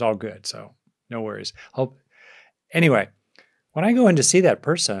and was all good, so no worries. Anyway, when I go in to see that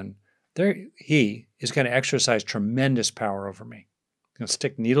person, he is going to exercise tremendous power over me. Going to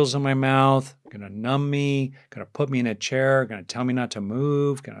stick needles in my mouth, going to numb me, going to put me in a chair, going to tell me not to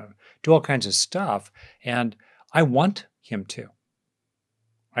move, going to do all kinds of stuff. And I want him to.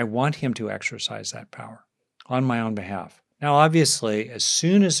 I want him to exercise that power on my own behalf. Now, obviously, as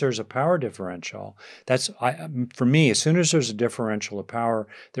soon as there's a power differential, for me, as soon as there's a differential of power,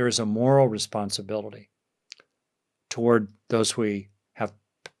 there is a moral responsibility toward those we have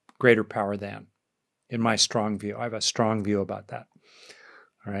greater power than, in my strong view. I have a strong view about that.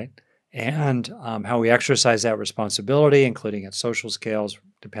 All right. And how we exercise that responsibility, including at social scales,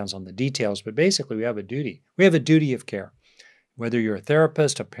 depends on the details. But basically, we have a duty. We have a duty of care. Whether you're a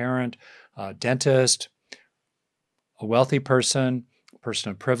therapist, a parent, a dentist, a wealthy person,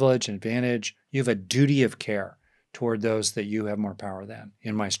 person of privilege and advantage. You have a duty of care toward those that you have more power than,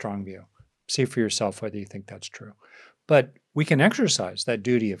 in my strong view. See for yourself whether you think that's true. But we can exercise that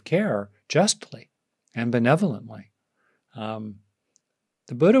duty of care justly and benevolently.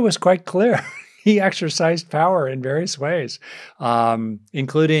 The Buddha was quite clear. He exercised power in various ways,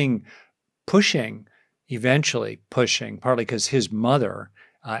 including eventually pushing, partly because his mother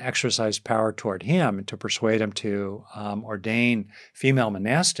exercised power toward him to persuade him to ordain female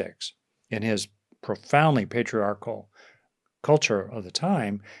monastics in his profoundly patriarchal culture of the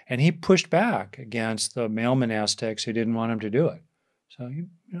time, and he pushed back against the male monastics who didn't want him to do it. So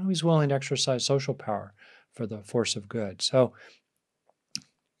he's willing to exercise social power for the force of good. So,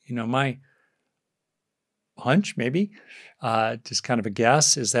 my hunch, maybe, just kind of a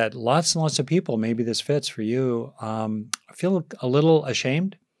guess, is that lots and lots of people, maybe this fits for you, feel a little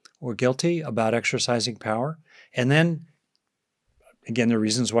ashamed or guilty about exercising power. And then, again, the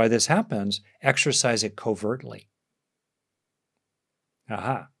reasons why this happens, exercise it covertly.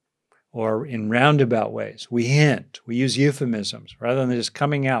 Or in roundabout ways. We hint, we use euphemisms rather than just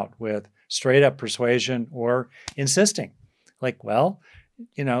coming out with straight up persuasion or insisting. Like, well,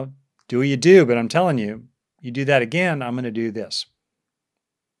 do what you do, but I'm telling you, you do that again, I'm going to do this.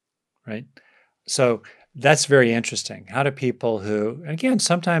 Right? So that's very interesting. How do people who, and again,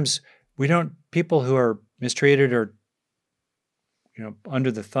 sometimes people who are mistreated or,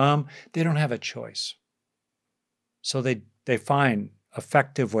 under the thumb, they don't have a choice. So they find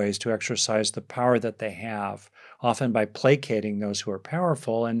effective ways to exercise the power that they have, often by placating those who are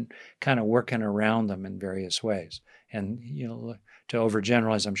powerful and kind of working around them in various ways. And, to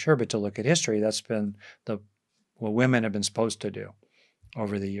overgeneralize, I'm sure, but to look at history, that's been what women have been supposed to do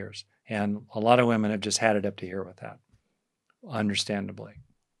over the years. And a lot of women have just had it up to here with that, understandably.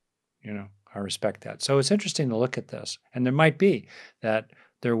 I respect that. So it's interesting to look at this. And there might be that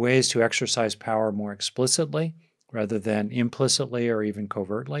there are ways to exercise power more explicitly rather than implicitly or even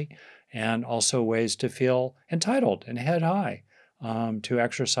covertly, and also ways to feel entitled and head high to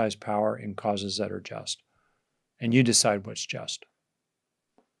exercise power in causes that are just. And you decide what's just.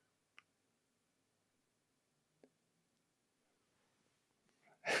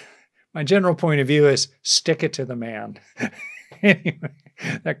 My general point of view is stick it to the man. Anyway,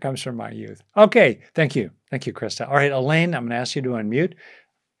 that comes from my youth. Okay, thank you. Thank you, Krista. All right, Elaine, I'm going to ask you to unmute.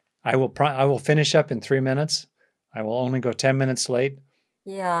 I will finish up in 3 minutes. I will only go 10 minutes late.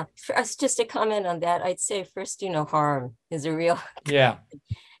 Yeah, for us, just to comment on that, I'd say first, do no harm is a real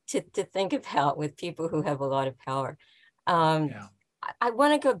to think about with people who have a lot of power. I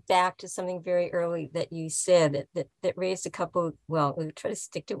want to go back to something very early that you said that raised a couple, well, we'll try to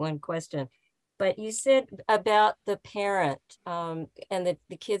stick to one question, but you said about the parent and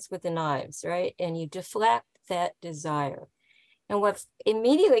the kids with the knives, right? And you deflect that desire. And what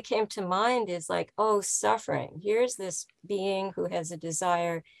immediately came to mind is like, oh, suffering. Here's this being who has a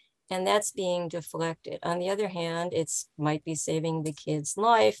desire, and that's being deflected. On the other hand, it's might be saving the kid's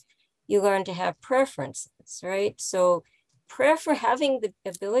life. You learn to have preferences, right? So having the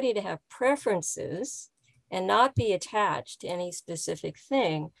ability to have preferences and not be attached to any specific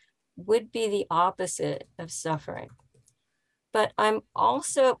thing would be the opposite of suffering. But I'm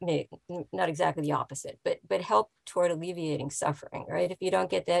also, not exactly the opposite, but help toward alleviating suffering, right? If you don't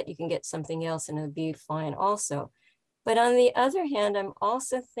get that, you can get something else and it'll be fine also. But on the other hand, I'm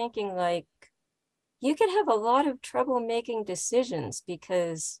also thinking like, you could have a lot of trouble making decisions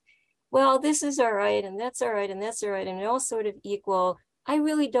because, well, this is all right, and that's all right, and that's all right, and they're all sort of equal. I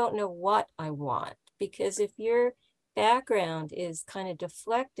really don't know what I want, because if your background is kind of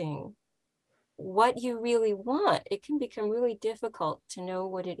deflecting what you really want, it can become really difficult to know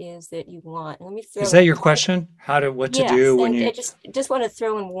what it is that you want. Let me throw. Is that your question? What to do when you? I just want to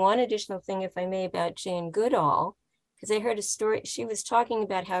throw in one additional thing, if I may, about Jane Goodall, because I heard a story. She was talking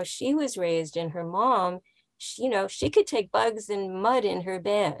about how she was raised, and her mom, she could take bugs and mud in her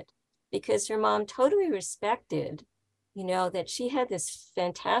bed because her mom totally respected, that she had this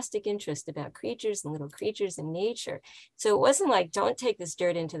fantastic interest about creatures and little creatures in nature. So it wasn't like, don't take this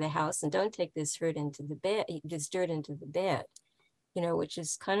dirt into the house and don't take this dirt into the bed, which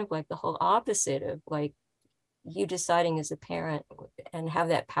is kind of like the whole opposite of like you deciding as a parent and have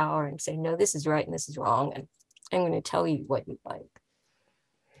that power and say, no, this is right and this is wrong. And I'm going to tell you what you like.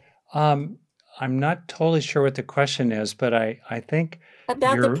 I'm not totally sure what the question is, but I think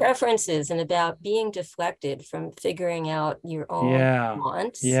about the preferences and about being deflected from figuring out your own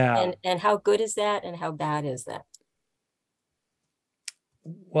wants. And how good is that and how bad is that?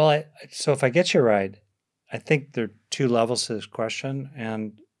 Well, so if I get you right, I think there are two levels to this question,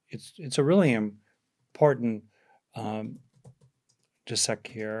 and it's a really important just a sec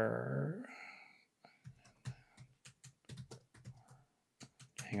here.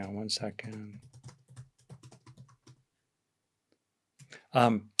 Hang on one second.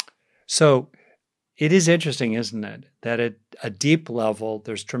 So it is interesting, isn't it, that at a deep level,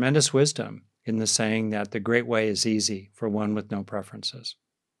 there's tremendous wisdom in the saying that the great way is easy for one with no preferences.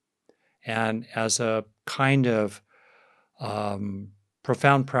 And as a kind of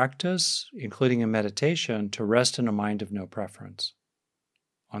profound practice, including a meditation, to rest in a mind of no preference,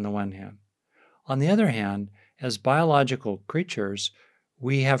 on the one hand. On the other hand, as biological creatures,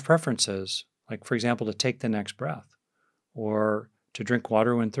 we have preferences, like, for example, to take the next breath or to drink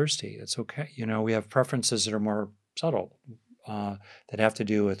water when thirsty. It's okay. We have preferences that are more subtle, that have to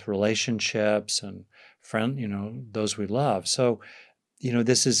do with relationships and those we love. So,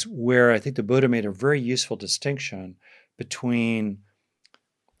 this is where I think the Buddha made a very useful distinction between,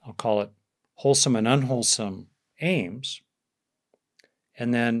 I'll call it, wholesome and unwholesome aims,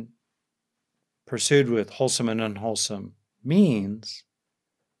 and then pursued with wholesome and unwholesome means,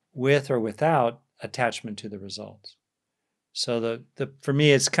 with or without attachment to the results. So for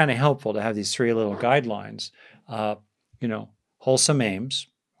me, it's kind of helpful to have these three little guidelines. Wholesome aims.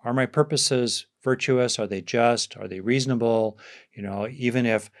 Are my purposes virtuous? Are they just? Are they reasonable? Even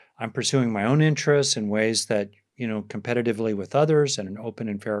if I'm pursuing my own interests in ways that, competitively with others in an open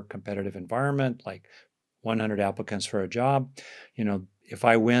and fair competitive environment, like 100 applicants for a job, if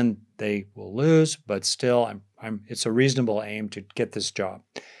I win, they will lose, but still it's a reasonable aim to get this job.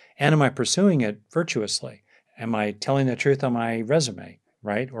 And am I pursuing it virtuously? Am I telling the truth on my resume,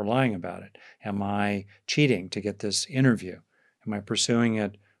 right? Or lying about it? Am I cheating to get this interview? Am I pursuing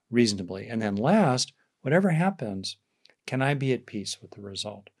it reasonably? And then last, whatever happens, can I be at peace with the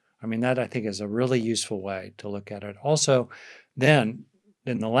result? I mean, that I think is a really useful way to look at it. Also, then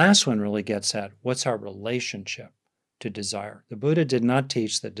the last one really gets at what's our relationship to desire. The Buddha did not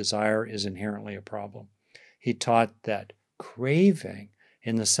teach that desire is inherently a problem. He taught that craving,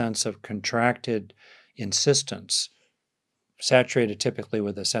 in the sense of contracted insistence, saturated typically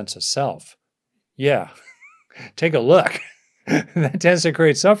with a sense of self. Yeah, take a look. That tends to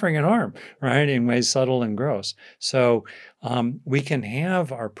create suffering and harm, right, in ways subtle and gross. So we can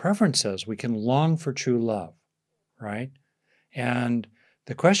have our preferences. We can long for true love, right? And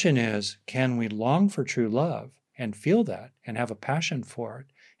the question is, can we long for true love and feel that and have a passion for it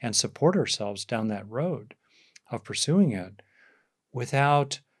and support ourselves down that road of pursuing it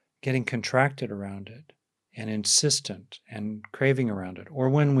without getting contracted around it and insistent and craving around it? Or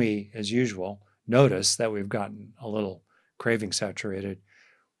when we, as usual, notice that we've gotten a little craving saturated,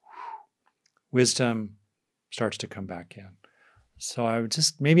 wisdom starts to come back in. So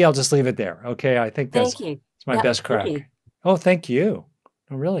maybe I'll just leave it there. Okay, I think that's my best crack. Oh, thank you.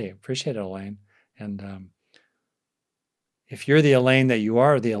 I really appreciate it, Elaine. And if you're the Elaine that you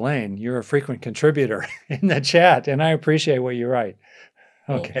are the Elaine, you're a frequent contributor in the chat, and I appreciate what you write.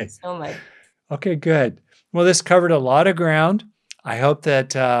 Okay. Thank you so much. Okay, good. Well, this covered a lot of ground. I hope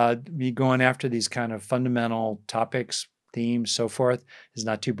that me going after these kind of fundamental topics, themes, so forth, is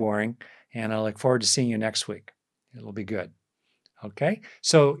not too boring. And I look forward to seeing you next week. It'll be good. Okay.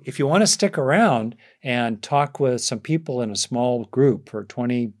 So if you want to stick around and talk with some people in a small group for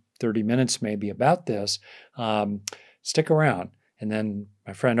 20, 30 minutes maybe about this, stick around. And then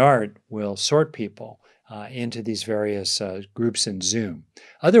my friend Art will sort people into these various groups in Zoom.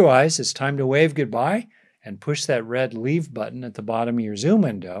 Otherwise, it's time to wave goodbye and push that red leave button at the bottom of your Zoom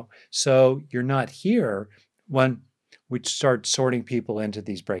window so you're not here when we start sorting people into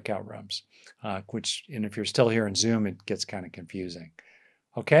these breakout rooms, and if you're still here in Zoom, it gets kind of confusing.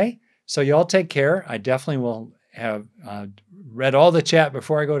 Okay, so y'all take care. I definitely will have read all the chat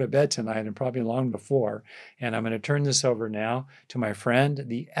before I go to bed tonight, and probably long before. And I'm going to turn this over now to my friend,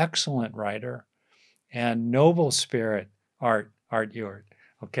 the excellent writer and noble spirit, Art Ewart.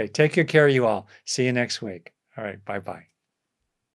 Okay, take good care, you all. See you next week. All right, bye-bye.